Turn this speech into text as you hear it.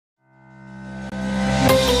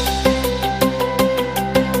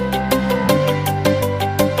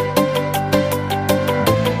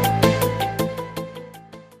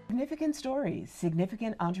stories,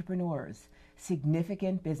 significant entrepreneurs,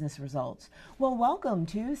 significant business results. Well, welcome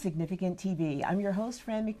to Significant TV. I'm your host,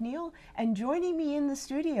 Fran McNeil, and joining me in the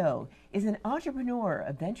studio is an entrepreneur,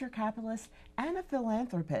 a venture capitalist, and a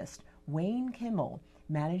philanthropist, Wayne Kimmel,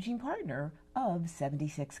 managing partner of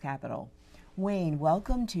 76 Capital. Wayne,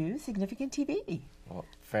 welcome to Significant TV. Well,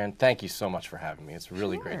 Fran, thank you so much for having me. It's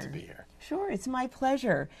really great to be here. Sure, it's my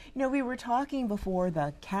pleasure. You know, we were talking before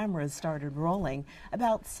the cameras started rolling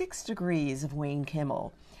about 6 degrees of Wayne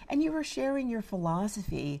Kimmel, and you were sharing your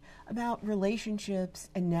philosophy about relationships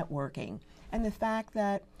and networking, and the fact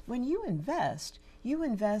that when you invest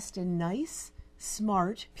in nice,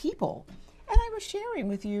 smart people. And I was sharing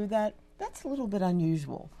with you that that's a little bit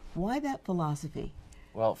unusual. Why that philosophy?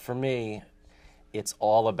 Well, for me, it's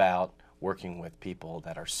all about working with people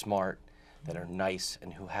that are smart, that are nice,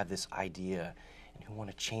 and who have this idea and who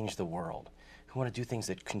want to change the world, who want to do things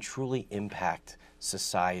that can truly impact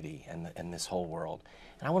society and this whole world.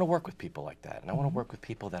 And I want to work with people like that. And I want to work with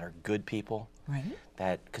people that are good people. Right.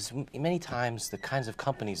 That, because many times the kinds of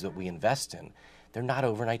companies that we invest in, they're not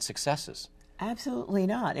overnight successes. Absolutely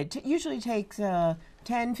not. It usually takes 10,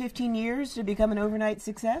 15 years to become an overnight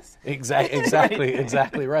success.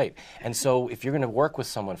 Exactly right. And so if you're going to work with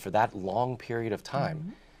someone for that long period of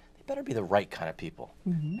time, they better be the right kind of people.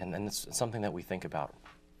 And it's something that we think about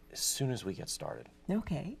as soon as we get started.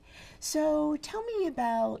 Okay. So tell me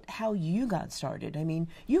about how you got started. I mean,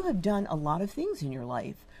 you have done a lot of things in your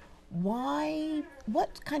life.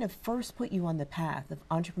 What kind of first put you on the path of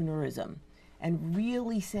entrepreneurism and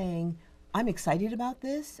really saying, I'm excited about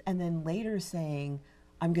this, and then later saying,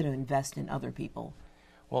 I'm going to invest in other people?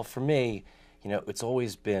 Well, for me, you know, I've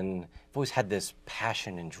always had this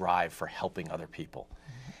passion and drive for helping other people.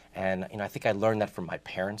 And, you know, I think I learned that from my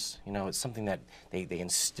parents. You know, it's something that they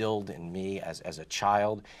instilled in me as a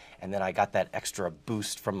child. And then I got that extra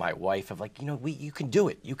boost from my wife of like, you know, you can do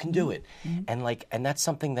it. You can do it. And that's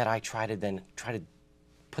something that I try to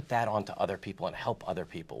put that onto other people and help other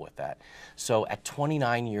people with that. So at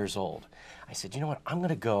 29 years old, I said, you know what, I'm going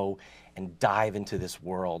to go and dive into this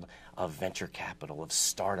world of venture capital, of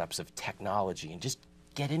startups, of technology, and just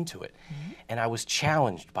get into it. And I was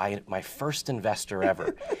challenged by my first investor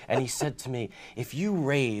ever. And he said to me, if you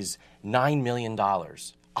raise $9 million,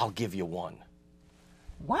 I'll give you one.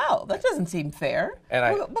 Wow, that doesn't seem fair.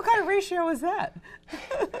 And what kind of ratio is that?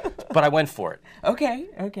 But I went for it. Okay.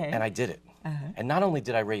 And I did it. And not only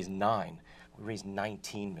did I raise 9, we raised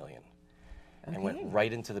 19 million. And went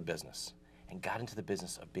right into the business and got into the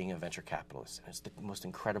business of being a venture capitalist. And it's the most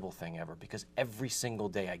incredible thing ever, because every single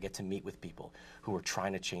day I get to meet with people who are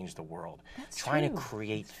trying to change the world, trying to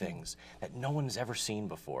create things that no one's ever seen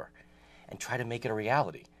before, and try to make it a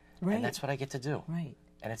reality. Right. And that's what I get to do. Right.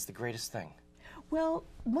 And it's the greatest thing. Well,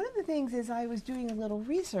 one of the things as I was doing a little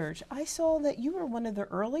research, I saw that you were one of the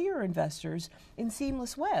earlier investors in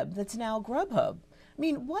Seamless Web that's now Grubhub. I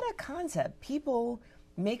mean, what a concept. People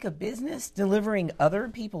make a business delivering other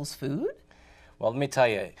people's food? Well, let me tell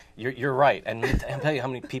you, you're right. And I'll tell you how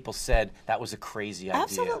many people said that was a crazy idea.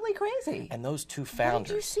 Absolutely crazy. And those two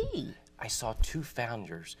founders. What did you see? I saw 2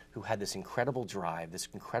 founders who had this incredible drive, this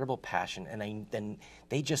incredible passion, and then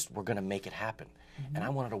they just were going to make it happen. And I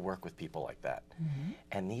wanted to work with people like that.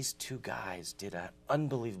 And these 2 guys did an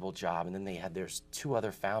unbelievable job. And then there's 2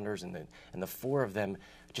 other founders, and the 4 of them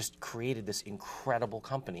just created this incredible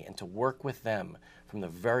company. And to work with them from the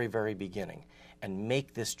very, very beginning and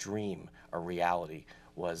make this dream a reality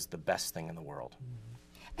was the best thing in the world.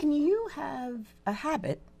 And you have a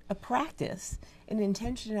habit, a practice, an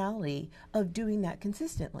intentionality of doing that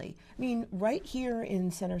consistently. I mean, right here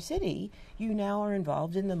in Center City, you now are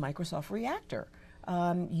involved in the Microsoft Reactor.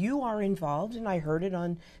 You are involved, and I heard it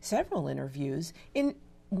on several interviews, in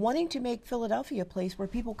wanting to make Philadelphia a place where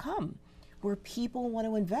people come, where people want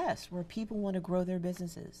to invest, where people want to grow their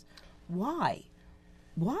businesses. Why?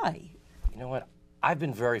 You know what? I've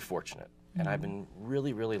been very fortunate, and I've been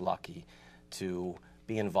really, really lucky to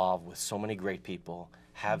be involved with so many great people,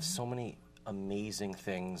 have so many amazing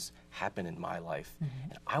things happen in my life.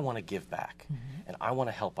 And I want to give back, and I want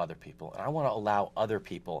to help other people, and I want to allow other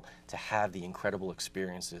people to have the incredible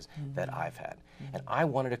experiences that I've had. And I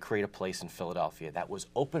wanted to create a place in Philadelphia that was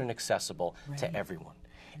open and accessible to everyone.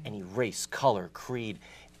 Any race, color, creed,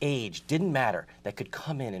 age, didn't matter, that could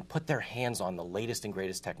come in and put their hands on the latest and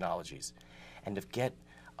greatest technologies, and to get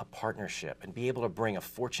a partnership and be able to bring a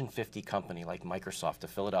Fortune 50 company like Microsoft to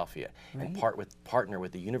Philadelphia and partner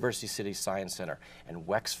with the University City Science Center and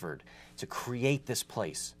Wexford to create this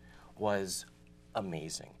place was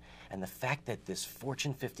amazing. And the fact that this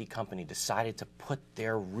Fortune 50 company decided to put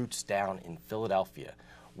their roots down in Philadelphia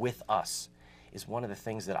with us is one of the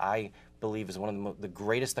things that I believe is one of the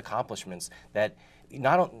greatest accomplishments that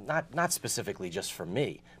not specifically just for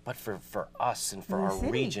me, but for us and for our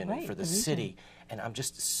region and for the city. And I'm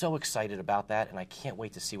just so excited about that, and I can't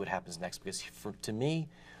wait to see what happens next, because to me,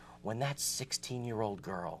 when that 16-year-old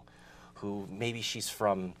girl, who maybe she's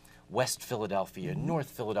from West Philadelphia, North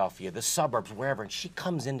Philadelphia, the suburbs, wherever, and she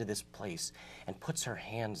comes into this place and puts her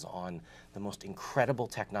hands on the most incredible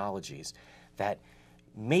technologies that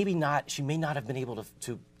she may not have been able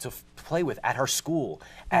to play with at her school,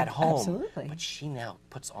 at home. Absolutely. But she now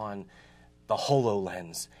puts on the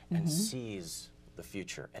HoloLens and sees the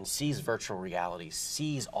future, and sees virtual reality,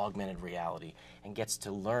 sees augmented reality, and gets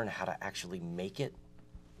to learn how to actually make it.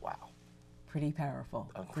 Wow. Pretty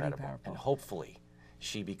powerful. Incredible. Pretty powerful. And hopefully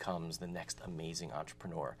she becomes the next amazing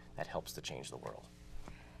entrepreneur that helps to change the world.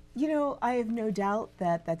 You know, I have no doubt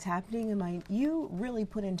that that's happening, and you really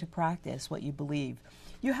put into practice what you believe.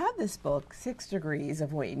 You have this book, 6 Degrees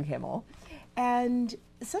of Wayne Kimmel, and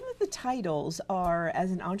some of the titles are,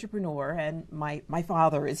 as an entrepreneur, and my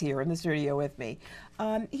father is here in the studio with me,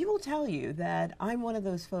 he will tell you that I'm one of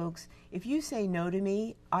those folks, if you say no to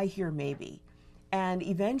me, I hear maybe. And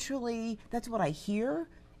eventually, that's what I hear,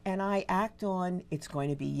 and I act on, it's going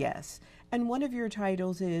to be yes. And one of your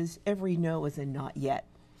titles is, every no is a not yet.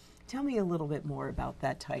 Tell me a little bit more about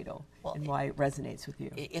that title and why it resonates with you.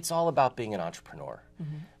 It's all about being an entrepreneur.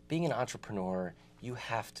 Being an entrepreneur, you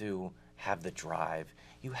have to have the drive.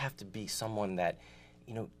 You have to be someone that,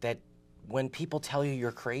 that when people tell you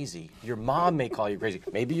you're crazy, your mom may call you crazy,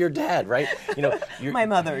 maybe your dad, right? My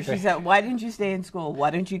mother, she said, why didn't you stay in school? Why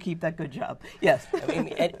didn't you keep that good job? Yes. I mean,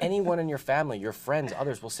 anyone in your family, your friends,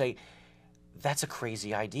 others will say, that's a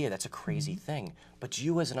crazy idea, that's a crazy thing. But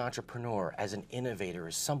you as an entrepreneur, as an innovator,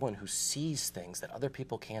 as someone who sees things that other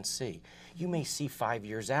people can't see, you may see 5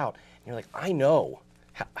 years out, and you're like, I know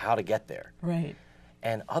how to get there. Right.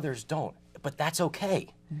 And others don't, but that's okay.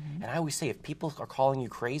 And I always say, if people are calling you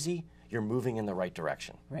crazy, you're moving in the right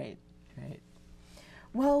direction. Right, right.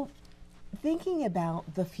 Well, thinking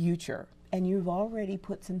about the future, and you've already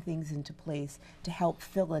put some things into place to help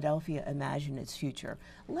Philadelphia imagine its future.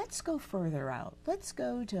 Let's go further out. Let's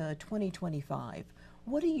go to 2025.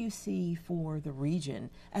 What do you see for the region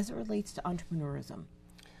as it relates to entrepreneurism?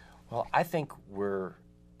 Well, I think we're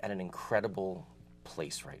at an incredible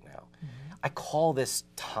place right now. I call this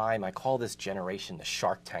generation the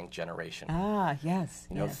Shark Tank generation. Ah, yes.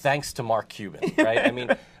 Thanks to Mark Cuban,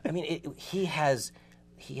 right? He has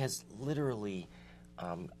literally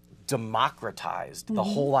democratized the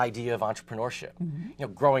whole idea of entrepreneurship.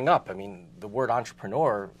 Growing up, the word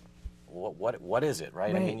entrepreneur, what is it,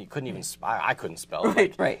 right? Right. You couldn't even I couldn't spell.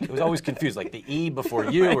 Right, right. It was always confused, like the E before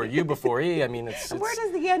U or U before E. It's where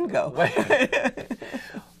does the N go?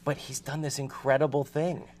 But he's done this incredible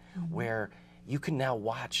thing where you can now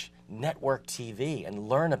watch network TV and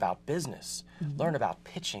learn about business, learn about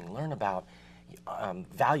pitching, learn about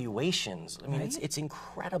valuations. It's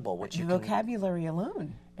incredible what you can... vocabulary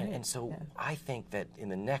alone. And so I think that in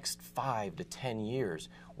the next 5 to 10 years,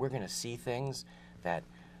 we're going to see things that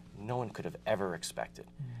no one could have ever expected.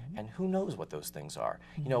 And who knows what those things are.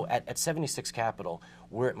 At 76 Capital,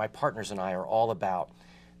 my partners and I are all about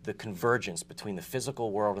the convergence between the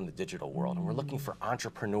physical world and the digital world. And we're looking for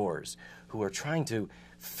entrepreneurs who are trying to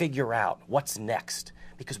figure out what's next.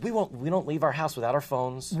 Because we don't leave our house without our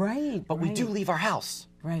phones. Right. But we do leave our house.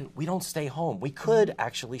 Right. We don't stay home. We could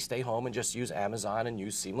actually stay home and just use Amazon and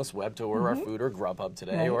use Seamless Web to order our food, or Grubhub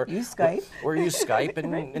today, or use Skype. Or use Skype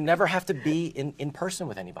and never have to be in person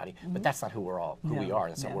with anybody. But that's not who we are,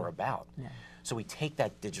 and that's what we're about. So we take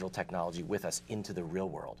that digital technology with us into the real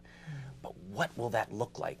world. But what will that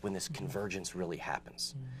look like when this convergence really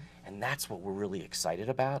happens? And that's what we're really excited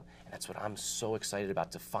about, and that's what I'm so excited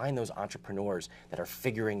about, to find those entrepreneurs that are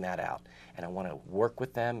figuring that out. And I want to work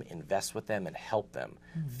with them, invest with them, and help them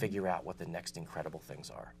figure out what the next incredible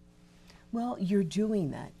things are. Well, you're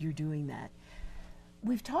doing that. You're doing that.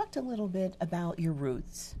 We've talked a little bit about your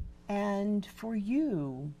roots, and for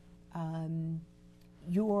you,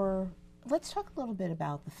 let's talk a little bit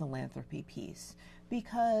about the philanthropy piece,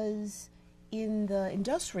 because in the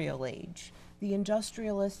industrial age, the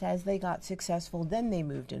industrialists, as they got successful, then they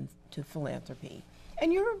moved into philanthropy.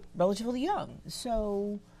 And you're relatively young,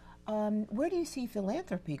 so where do you see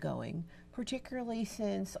philanthropy going, particularly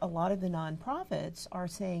since a lot of the nonprofits are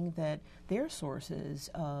saying that their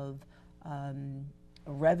sources of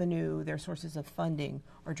revenue, their sources of funding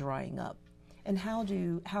are drying up? And how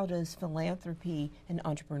does philanthropy and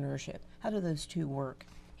entrepreneurship, how do those two work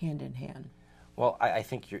hand in hand? Well, I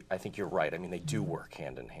think you're right. They do work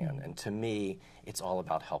hand in hand, and to me, it's all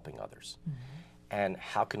about helping others. And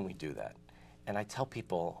how can we do that? And I tell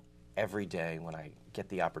people, every day when I get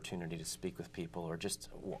the opportunity to speak with people or just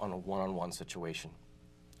on a one-on-one situation.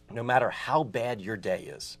 No matter how bad your day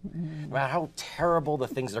is, no matter how terrible the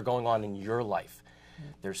things that are going on in your life,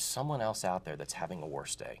 there's someone else out there that's having a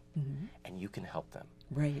worse day, and you can help them.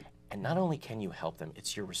 Right. And not only can you help them,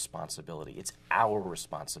 it's your responsibility. It's our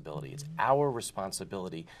responsibility. It's our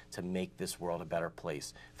responsibility to make this world a better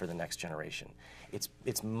place for the next generation.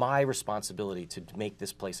 It's my responsibility to make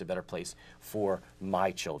this place a better place for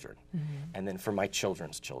my children, and then for my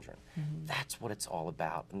children's children. That's what it's all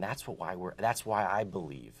about, and that's why I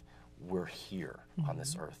believe we're here on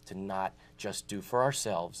this earth, to not just do for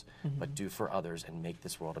ourselves, but do for others and make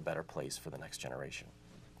this world a better place for the next generation.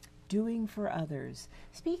 Doing for others.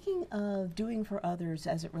 Speaking of doing for others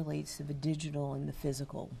as it relates to the digital and the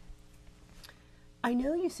physical, I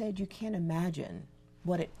know you said you can't imagine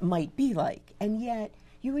what it might be like, and yet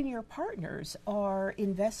you and your partners are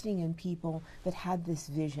investing in people that have this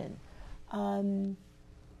vision.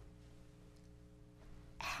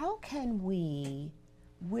 How can we,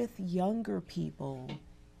 with younger people,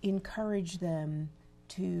 encourage them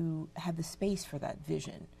to have the space for that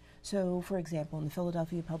vision? So, for example, in the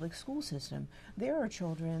Philadelphia public school system, there are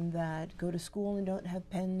children that go to school and don't have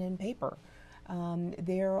pen and paper.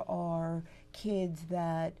 There are kids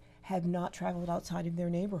that have not traveled outside of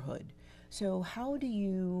their neighborhood. So how do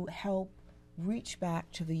you help reach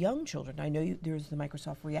back to the young children? I know there's the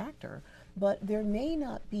Microsoft Reactor, but there may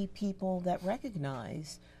not be people that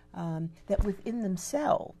recognize that within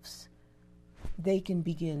themselves they can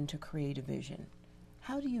begin to create a vision.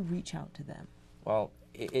 How do you reach out to them? Well,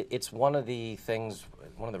 it's one of the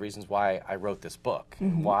reasons why I wrote this book,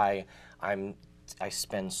 and why I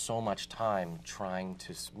spend so much time trying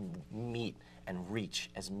to meet and reach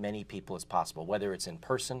as many people as possible, whether it's in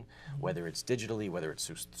person, whether it's digitally, whether it's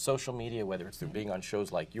through social media, whether it's through being on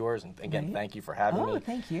shows like yours. And again, thank you for having me. Oh,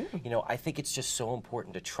 thank you. You know, I think it's just so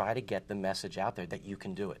important to try to get the message out there that you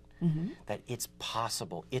can do it, that it's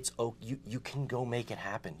possible. You can go make it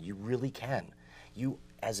happen. You really can. You,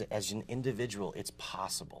 as an individual, it's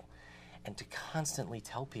possible. And to constantly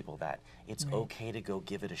tell people that it's okay to go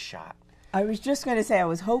give it a shot. I was just going to say, I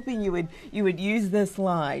was hoping you would use this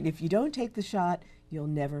line: if you don't take the shot, you'll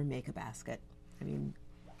never make a basket. I mean,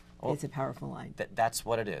 it's a powerful line. That's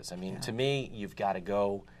what it is. I mean, to me, you've got to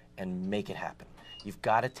go and make it happen. You've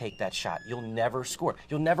got to take that shot. You'll never score.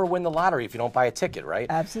 You'll never win the lottery if you don't buy a ticket, right?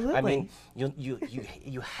 Absolutely. I mean,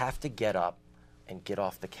 you have to get up and get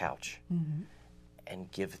off the couch and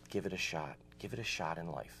give it a shot. Give it a shot in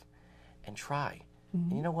life, and try.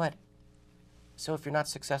 And you know what? So if you're not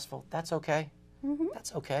successful, that's okay.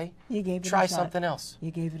 That's okay. You gave it Try a shot. something else. You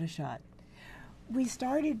gave it a shot. We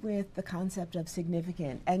started with the concept of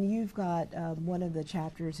significant, and you've got one of the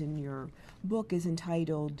chapters in your book is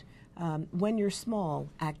entitled "When You're Small,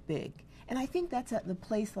 Act Big." And I think that's at the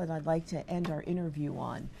place that I'd like to end our interview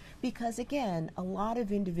on, because again, a lot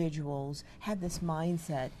of individuals have this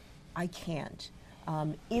mindset: I can't.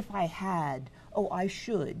 If I had, I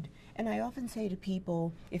should. And I often say to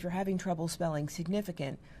people, if you're having trouble spelling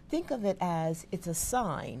significant, think of it as it's a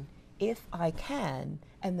sign, if I can,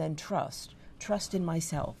 and then trust. Trust in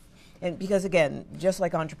myself. And because again, just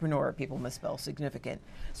like entrepreneur, people misspell significant.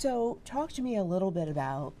 So talk to me a little bit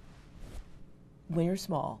about when you're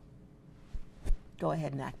small, go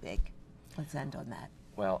ahead and act big. Let's end on that.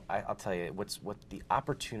 Well, I'll tell you, what the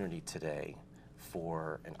opportunity today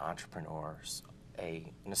for an entrepreneur, an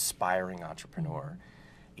aspiring entrepreneur,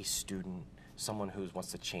 a student, someone who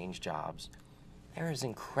wants to change jobs, there is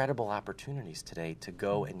incredible opportunities today to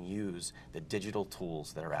go and use the digital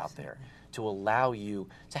tools that are out there to allow you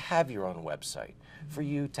to have your own website, for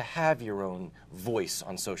you to have your own voice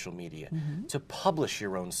on social media, to publish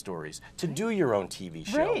your own stories, to do your own TV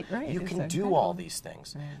show. You can do all these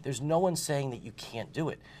things. There's no one saying that you can't do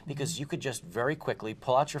it, because you could just very quickly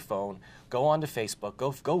pull out your phone, go onto Facebook,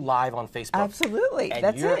 go live on Facebook. Absolutely,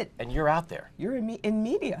 that's it. And you're out there. You're in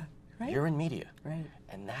media, right? You're in media. Right.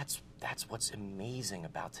 And that's what's amazing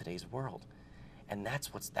about today's world. And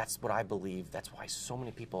that's what I believe, that's why so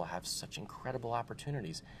many people have such incredible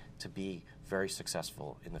opportunities to be very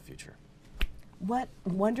successful in the future. What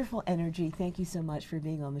wonderful energy. Thank you so much for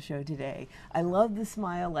being on the show today. I love the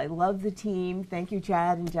smile. I love the team. Thank you,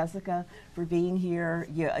 Chad and Jessica, for being here.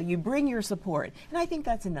 You bring your support. And I think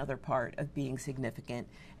that's another part of being significant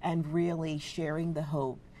and really sharing the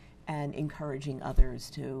hope and encouraging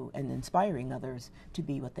others and inspiring others to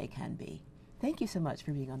be what they can be. Thank you so much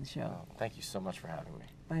for being on the show. Oh, thank you so much for having me.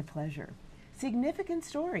 My pleasure. Significant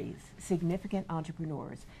stories, significant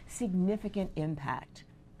entrepreneurs, significant impact.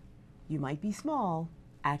 You might be small,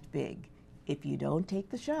 act big. If you don't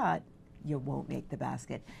take the shot, you won't make the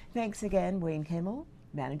basket. Thanks again, Wayne Kimmel,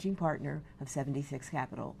 Managing Partner of 76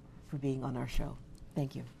 Capital, for being on our show.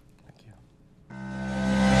 Thank you. Thank you.